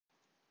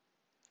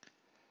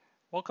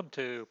Welcome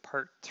to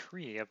part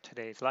 3 of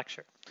today's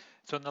lecture.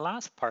 So in the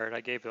last part,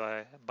 I gave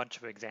a bunch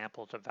of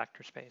examples of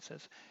vector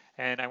spaces,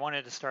 and I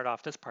wanted to start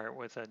off this part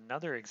with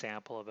another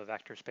example of a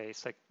vector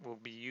space that will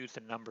be used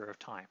a number of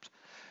times.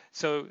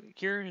 So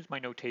here is my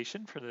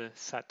notation for the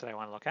set that I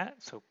want to look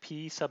at. So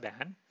P sub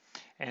n,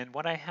 and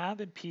what I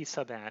have in P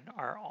sub n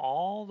are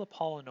all the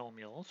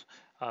polynomials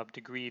of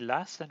degree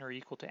less than or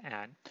equal to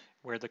n,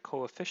 where the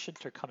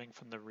coefficients are coming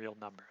from the real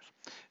numbers.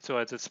 So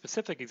as a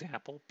specific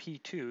example,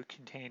 P2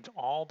 contains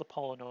all the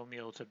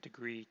polynomials of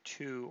degree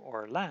 2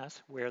 or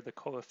less where the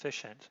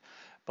coefficients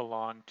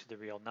belong to the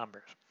real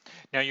numbers.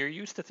 Now you're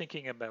used to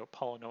thinking about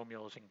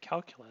polynomials in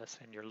calculus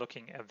and you're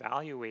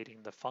evaluating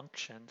the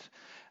functions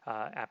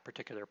at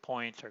particular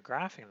points or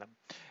graphing them.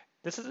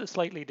 This is a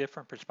slightly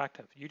different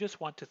perspective. You just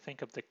want to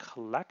think of the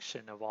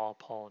collection of all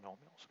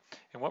polynomials.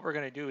 And what we're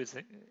going to do is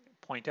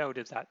point out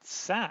is that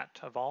set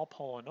of all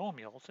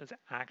polynomials is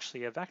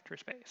actually a vector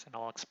space. And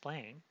I'll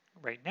explain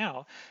right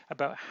now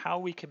about how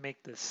we can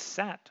make this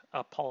set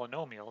of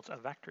polynomials a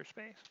vector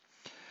space.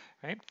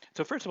 Right?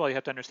 So first of all, you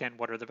have to understand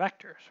what are the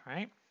vectors,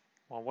 right?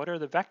 Well, what are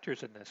the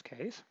vectors in this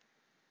case?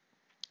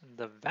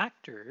 The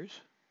vectors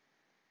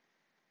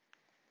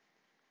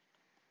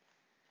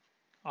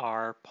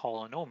are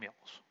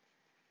polynomials.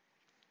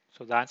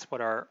 So that's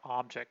what our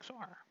objects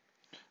are.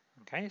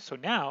 Okay, so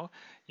now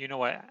you know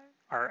what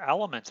our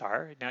elements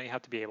are. Now you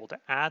have to be able to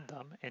add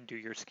them and do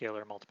your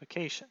scalar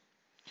multiplication.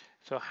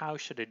 So how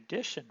should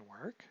addition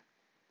work?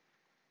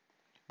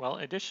 Well,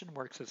 addition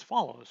works as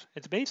follows.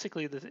 It's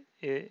basically the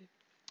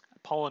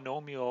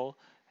polynomial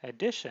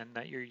addition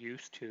that you're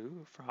used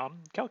to from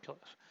calculus.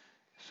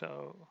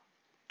 So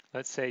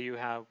let's say you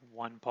have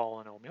one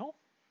polynomial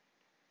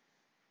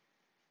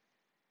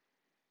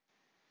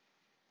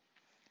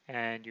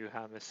and you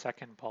have a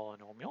second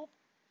polynomial,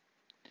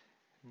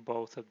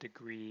 both of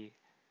degree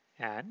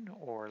n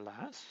or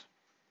less.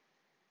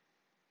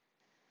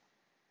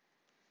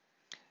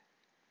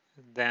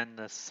 Then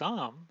the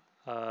sum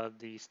of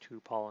these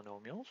two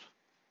polynomials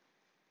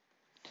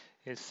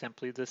is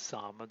simply the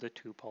sum of the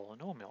two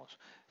polynomials.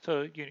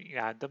 So you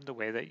add them the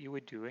way that you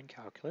would do in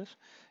calculus,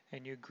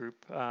 and you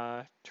group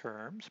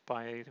terms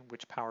by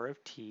which power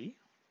of t,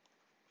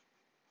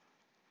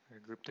 or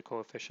group the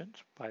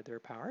coefficients by their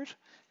powers,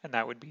 and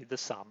that would be the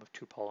sum of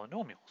two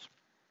polynomials.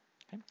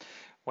 Okay.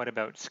 What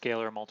about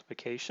scalar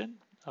multiplication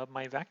of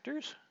my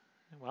vectors?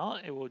 Well,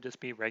 it will just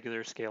be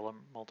regular scalar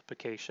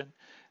multiplication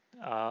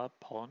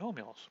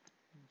polynomials.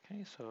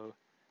 Okay, so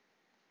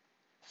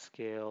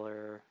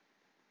scalar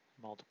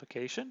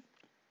multiplication.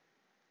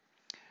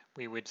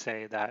 We would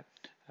say that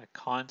a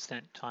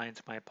constant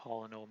times my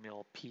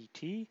polynomial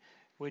pt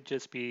would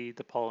just be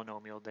the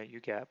polynomial that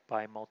you get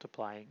by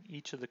multiplying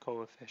each of the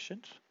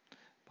coefficients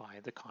by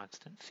the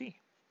constant c.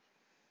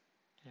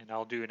 And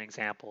I'll do an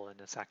example in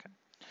a second.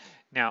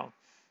 Now,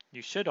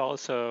 you should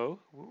also,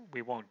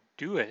 we won't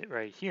do it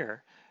right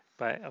here,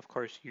 but of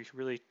course you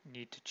really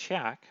need to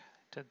check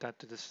that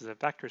this is a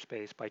vector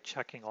space by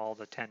checking all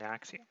the 10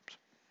 axioms.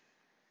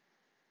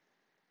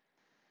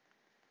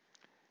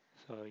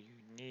 So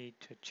you need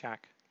to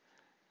check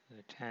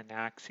the 10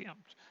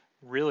 axioms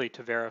really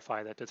to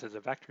verify that this is a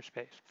vector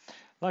space.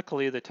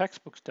 Luckily, the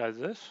textbooks does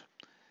this,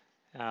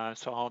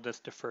 so I'll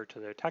just defer to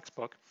their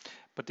textbook.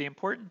 But the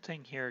important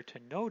thing here to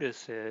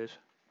notice is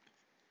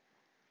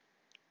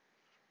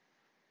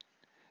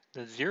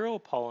the zero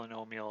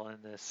polynomial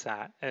in this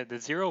set, the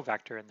zero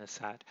vector in this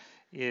set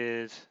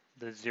is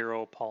the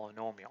zero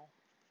polynomial.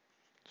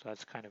 So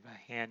that's kind of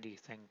a handy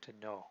thing to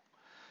know.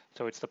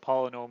 So it's the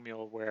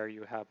polynomial where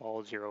you have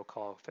all zero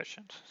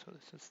coefficients. So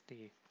this is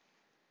the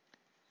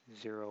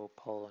zero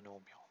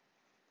polynomial.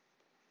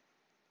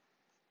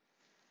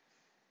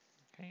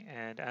 Okay,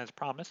 and as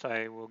promised,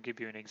 I will give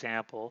you an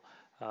example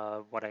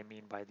of what I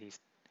mean by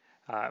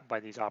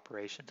these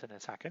operations in a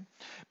second.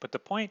 But the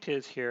point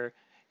is here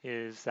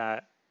is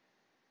that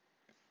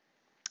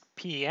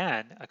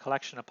Pn, a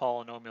collection of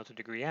polynomials of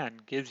degree n,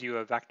 gives you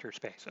a vector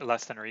space,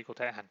 less than or equal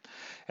to n.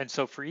 And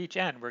so for each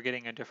n, we're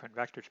getting a different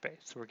vector space.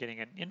 So we're getting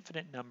an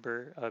infinite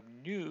number of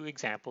new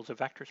examples of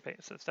vector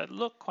spaces that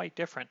look quite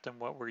different than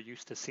what we're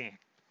used to seeing.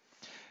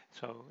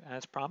 So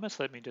as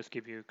promised, let me just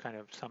give you kind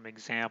of some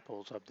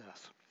examples of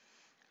this.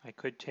 I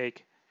could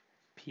take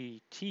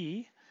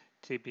pt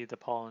to be the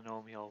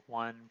polynomial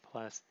 1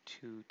 plus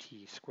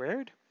 2t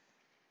squared,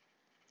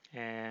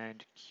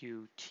 and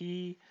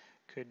qt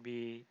could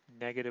be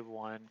negative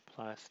 1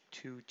 plus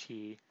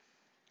 2t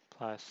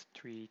plus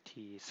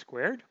 3t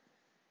squared.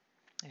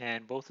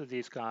 And both of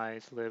these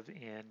guys live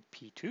in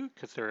P2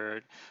 because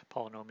they're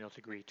polynomials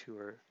degree 2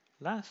 or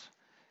less.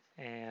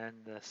 And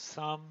the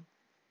sum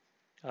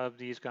of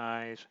these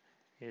guys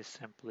is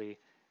simply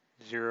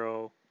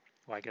 0.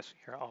 Well, I guess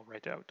here I'll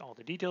write out all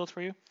the details for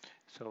you.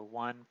 So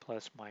 1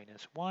 plus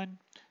minus 1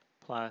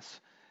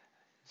 plus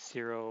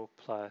 0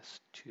 plus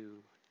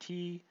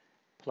 2t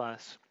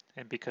plus,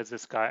 and because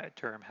this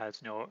term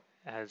has no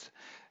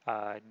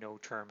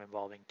term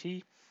involving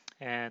t,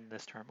 and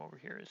this term over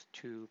here is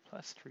 2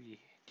 plus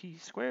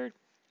 3t squared,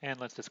 and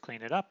let's just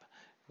clean it up.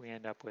 We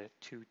end up with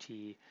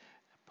 2t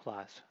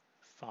plus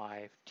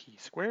 5t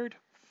squared.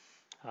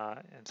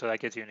 And so that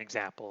gives you an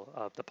example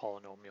of the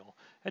polynomial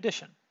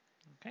addition.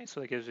 Okay,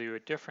 so that gives you a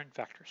different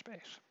vector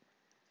space.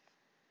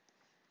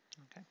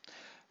 Okay,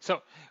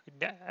 so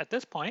at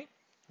this point,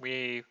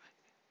 we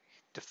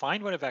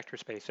defined what a vector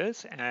space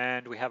is,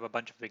 and we have a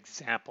bunch of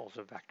examples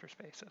of vector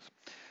spaces.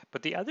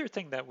 But the other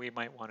thing that we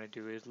might want to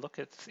do is look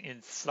at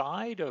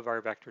inside of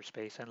our vector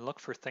space and look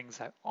for things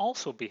that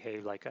also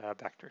behave like a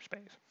vector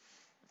space.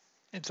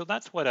 And so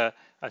that's what a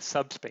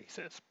subspace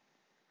is.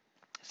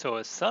 So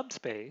a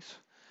subspace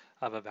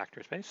of a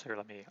vector space, or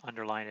let me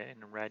underline it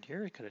in red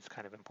here because it's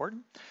kind of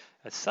important.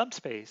 A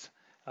subspace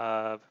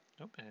of,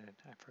 and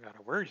I forgot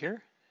a word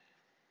here,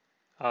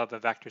 of a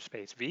vector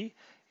space V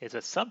is a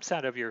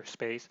subset of your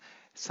space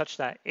such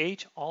that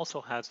H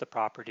also has the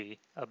property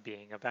of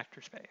being a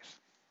vector space.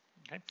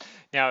 Okay.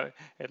 Now,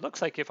 it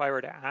looks like if I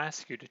were to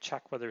ask you to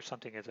check whether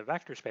something is a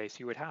vector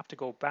space, you would have to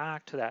go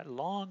back to that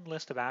long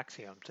list of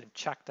axioms and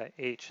check that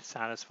H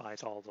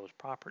satisfies all those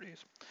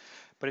properties.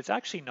 But it's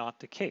actually not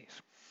the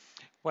case.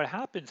 What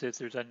happens is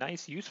there's a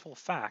nice useful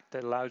fact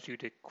that allows you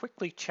to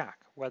quickly check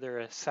whether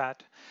a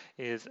set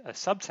is a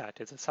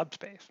subset is a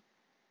subspace.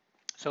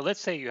 So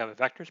let's say you have a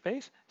vector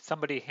space,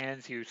 somebody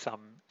hands you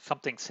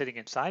something sitting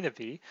inside of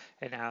V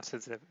and asks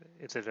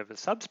is it of a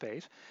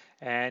subspace,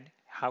 and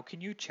how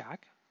can you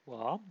check?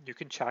 Well, you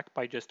can check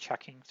by just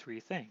checking three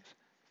things.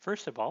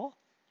 First of all,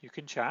 you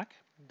can check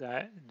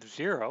that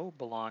 0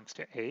 belongs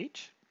to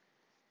H,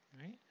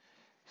 right?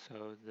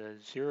 So the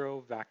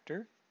 0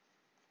 vector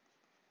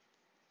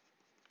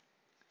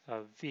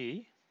of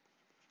V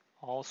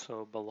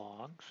also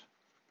belongs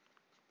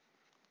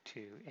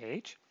to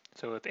H.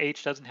 So if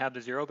H doesn't have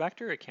the 0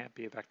 vector, it can't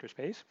be a vector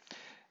space.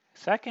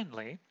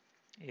 Secondly,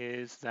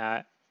 is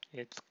that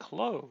it's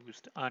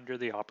closed under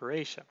the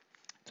operation.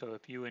 So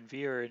if U and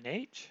V are in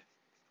H,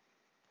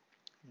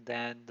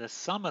 then the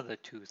sum of the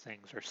two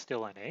things are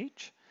still in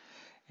H.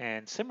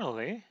 And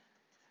similarly,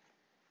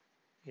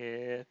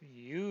 if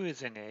U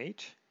is in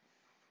H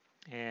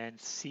and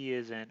C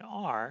is in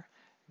R,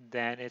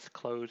 then it's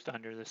closed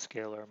under the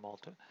scalar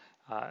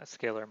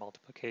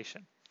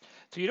multiplication.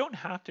 So you don't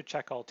have to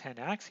check all 10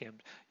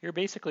 axioms. You're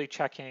basically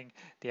checking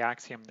the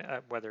axiom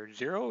whether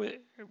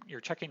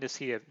you're checking to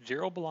see if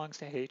 0 belongs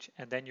to H,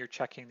 and then you're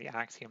checking the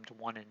axioms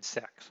 1 and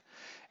 6.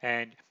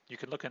 And you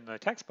can look in the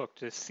textbook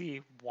to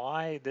see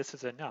why this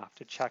is enough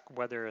to check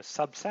whether a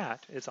subset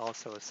is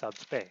also a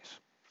subspace.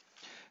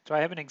 So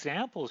I have an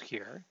example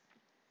here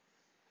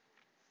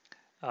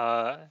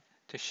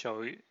to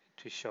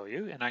show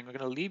you, and I'm going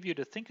to leave you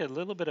to think a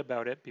little bit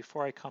about it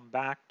before I come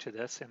back to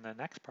this in the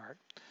next part.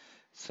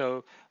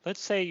 So let's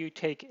say you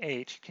take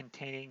H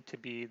containing to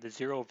be the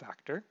 0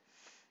 vector,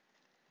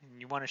 and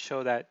you want to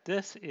show that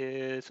this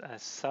is a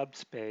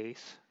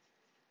subspace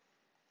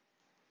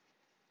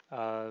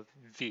of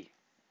V.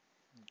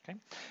 Okay,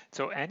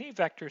 so any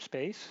vector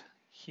space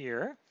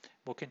here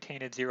will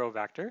contain a 0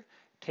 vector.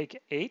 Take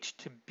H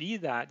to be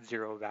that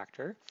 0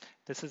 vector.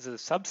 This is a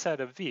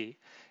subset of V,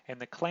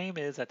 and the claim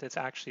is that this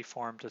actually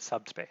forms a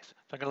subspace.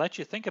 So I'm going to let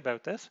you think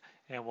about this,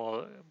 and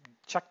we'll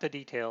check the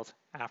details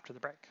after the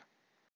break.